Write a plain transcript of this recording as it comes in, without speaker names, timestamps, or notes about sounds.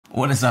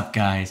What is up,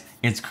 guys?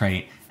 It's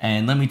Crate,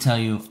 and let me tell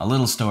you a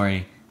little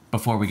story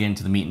before we get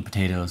into the meat and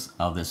potatoes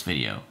of this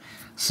video.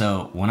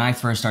 So when I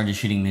first started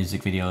shooting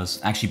music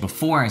videos, actually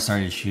before I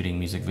started shooting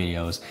music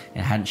videos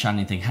and hadn't shot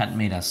anything, hadn't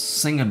made a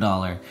single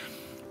dollar,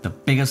 the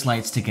biggest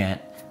lights to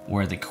get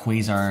were the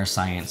Quasar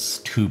Science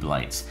tube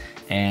lights.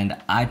 And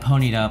I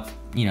ponied up,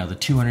 the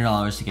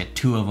 $200 to get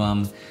two of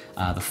them,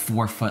 the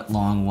 4-foot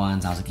long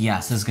ones. I was like,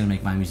 yes, this is gonna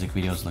make my music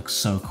videos look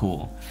so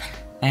cool.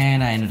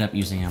 And I ended up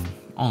using them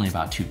only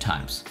about 2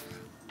 times.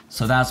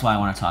 So that's why I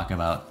want to talk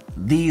about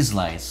these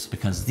lights,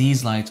 because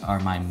these lights are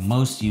my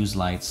most used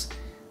lights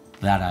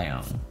that I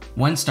own.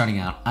 When starting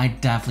out, I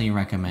definitely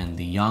recommend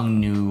the the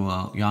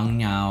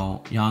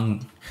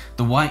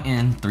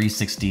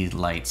YN360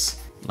 lights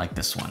like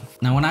this one.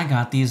 Now when I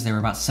got these, they were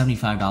about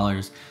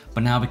 $75,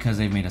 but now because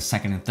they've made a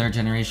 2nd and 3rd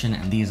generation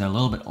and these are a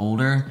little bit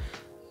older,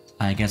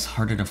 I guess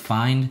harder to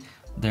find,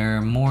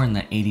 they're more in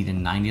the $80 to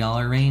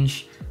 $90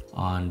 range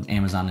on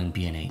Amazon and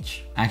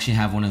B&H. I actually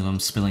have one of them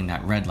spilling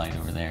that red light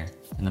over there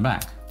in the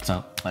back.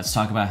 So let's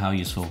talk about how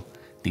useful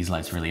these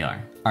lights really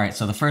are. All right,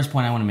 so the first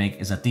point I want to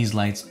make is that these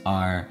lights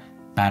are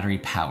battery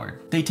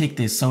powered. They take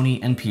the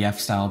Sony NPF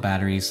style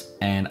batteries,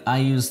 and I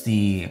use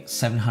the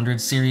 700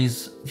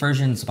 series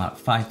version. It's about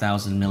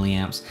 5,000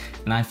 milliamps,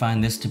 and I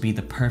find this to be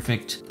the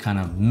perfect kind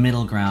of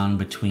middle ground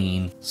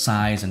between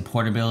size and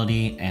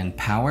portability and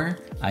power.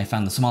 I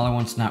found the smaller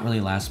ones to not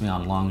really last me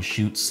on long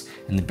shoots,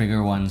 and the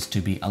bigger ones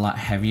to be a lot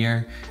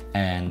heavier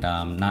and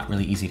not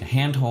really easy to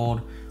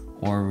handhold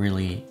or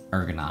really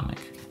ergonomic.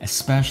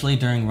 Especially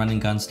during run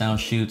and gun style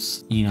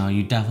shoots,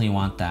 you definitely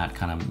want that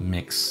kind of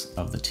mix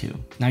of the two.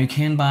 Now you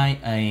can buy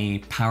a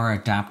power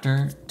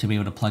adapter to be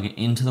able to plug it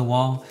into the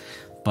wall,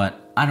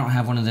 but I don't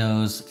have one of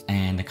those,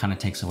 and it kind of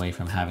takes away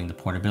from having the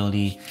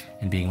portability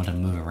and being able to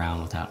move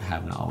around without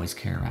having to always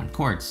carry around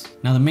cords.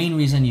 Now the main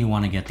reason you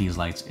want to get these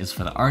lights is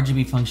for the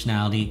RGB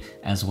functionality,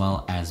 as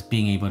well as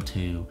being able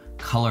to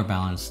color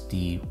balance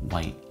the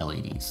white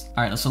LEDs.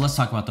 All right, so let's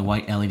talk about the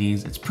white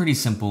LEDs. It's pretty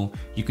simple.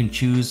 You can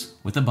choose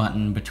with a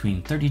button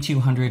between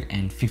 3200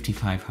 and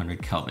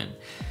 5500 Kelvin,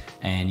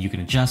 and you can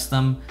adjust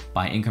them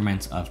by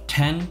increments of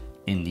 10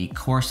 in the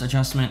coarse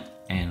adjustment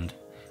and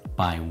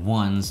by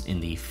 1s in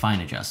the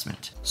fine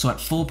adjustment. So at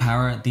full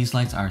power, these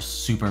lights are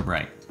super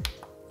bright.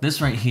 This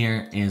right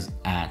here is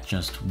at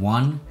just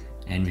 1,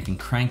 and we can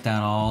crank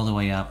that all the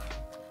way up.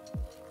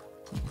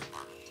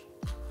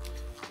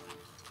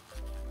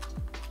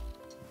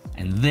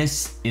 And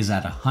this is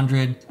at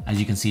 100. As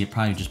you can see, it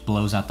probably just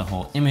blows out the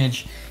whole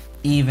image.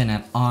 Even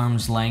at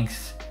arm's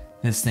length,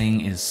 this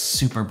thing is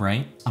super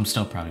bright. I'm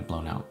still probably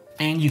blown out.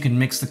 And you can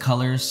mix the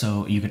colors,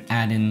 so you can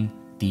add in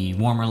the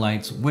warmer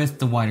lights with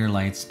the whiter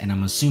lights, and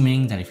I'm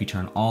assuming that if you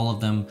turn all of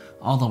them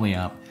all the way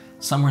up,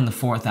 somewhere in the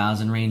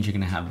 4,000 range, you're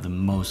gonna have the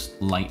most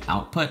light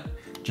output,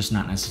 just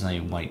not necessarily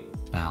white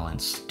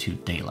balance to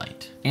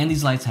daylight. And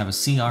these lights have a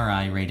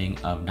CRI rating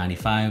of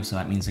 95, so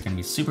that means they're gonna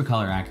be super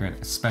color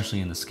accurate,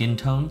 especially in the skin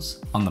tones.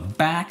 On the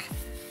back,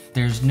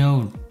 there's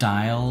no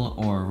dial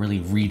or really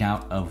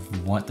readout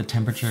of what the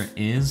temperature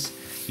is.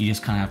 You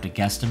just kind of have to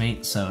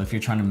guesstimate, so if you're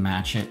trying to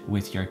match it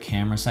with your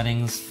camera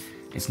settings,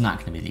 it's not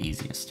gonna be the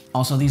easiest.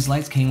 Also, these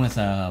lights came with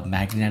a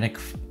magnetic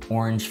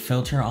orange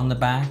filter on the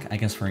back, I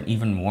guess for an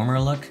even warmer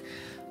look.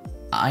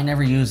 I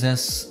never use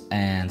this,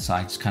 and so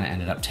I just kind of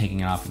ended up taking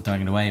it off and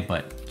throwing it away,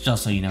 but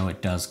just so you know,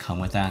 it does come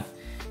with that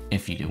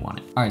if you do want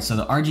it. All right, so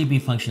the RGB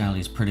functionality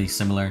is pretty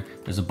similar.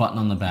 There's a button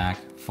on the back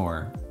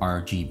for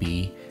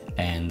RGB,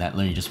 and that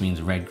literally just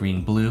means red,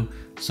 green, blue.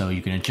 So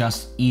you can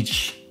adjust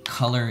each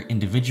color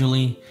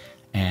individually,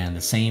 and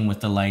the same with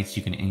the lights.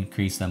 You can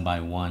increase them by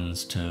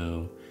 1s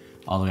to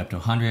all the way up to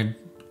 100,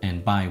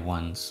 and by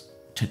 1s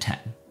to 10.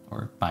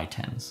 Or by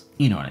 10s,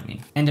 you know what I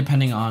mean. And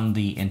depending on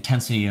the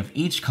intensity of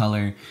each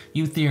color,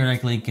 you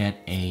theoretically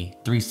get a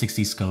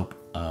 360 scope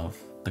of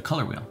the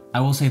color wheel.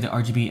 I will say the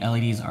RGB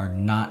LEDs are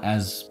not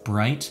as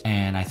bright,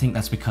 and I think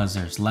that's because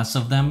there's less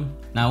of them.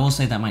 Now I will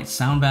say that might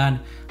sound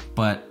bad,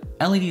 but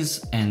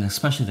LEDs, and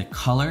especially the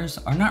colors,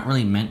 are not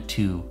really meant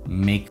to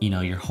make,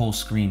 your whole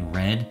screen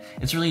red.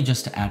 It's really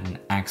just to add an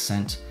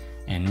accent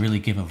and really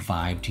give a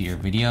vibe to your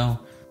video.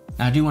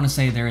 Now, I do want to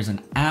say there is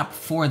an app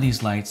for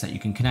these lights that you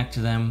can connect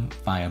to them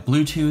via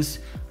Bluetooth.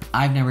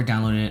 I've never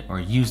downloaded it or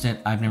used it.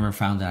 I've never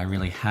found that I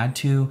really had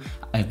to.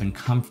 I've been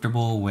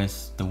comfortable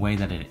with the way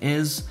that it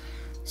is,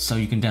 so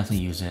you can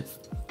definitely use it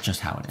just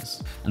how it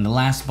is. And the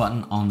last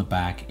button on the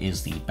back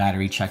is the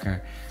battery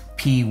checker.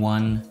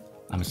 P1,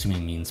 I'm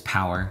assuming means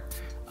power.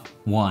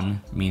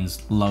 1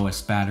 means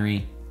lowest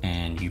battery,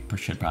 and you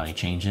should probably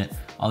change it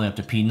all the way up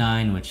to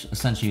P9, which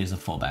essentially is a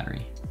full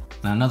battery.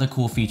 Now, another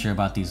cool feature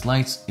about these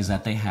lights is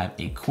that they have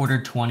a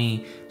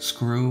 1/4-20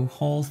 screw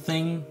hole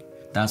thing.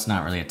 That's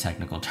not really a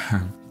technical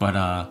term, but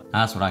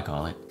that's what I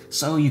call it.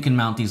 So you can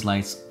mount these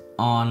lights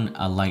on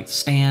a light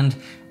stand,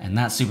 and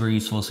that's super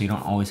useful, so you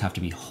don't always have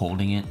to be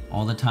holding it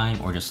all the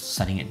time or just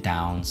setting it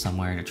down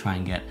somewhere to try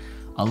and get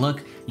a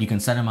look. You can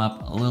set them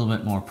up a little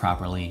bit more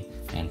properly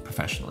and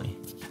professionally.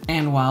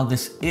 And while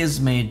this is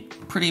made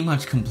pretty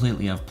much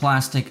completely of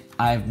plastic,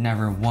 I've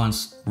never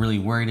once really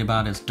worried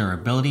about its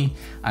durability.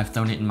 I've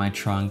thrown it in my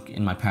trunk,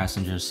 in my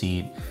passenger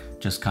seat,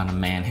 just kind of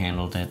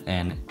manhandled it,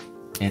 and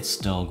it's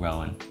still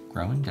growing.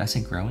 Growing? Did I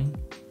say growing?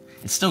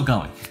 It's still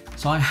going.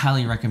 So I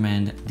highly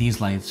recommend these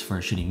lights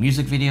for shooting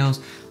music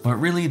videos, but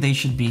really they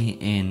should be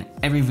in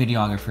every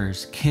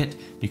videographer's kit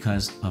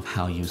because of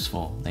how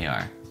useful they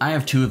are. I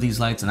have 2 of these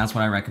lights, and that's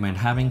what I recommend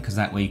having because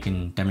that way you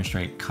can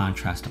demonstrate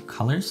contrast of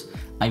colors.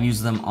 I've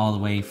used them all the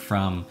way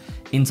from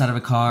inside of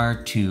a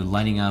car to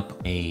lighting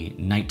up a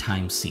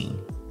nighttime scene.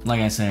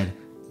 Like I said,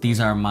 these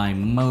are my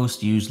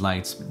most used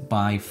lights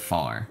by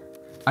far.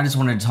 I just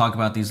wanted to talk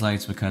about these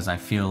lights because I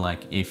feel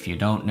like if you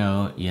don't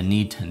know, you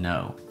need to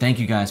know. Thank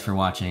you guys for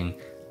watching.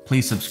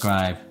 Please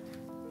subscribe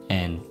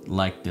and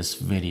like this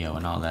video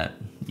and all that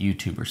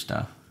YouTuber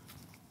stuff.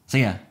 So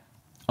yeah,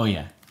 oh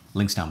yeah,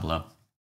 links down below.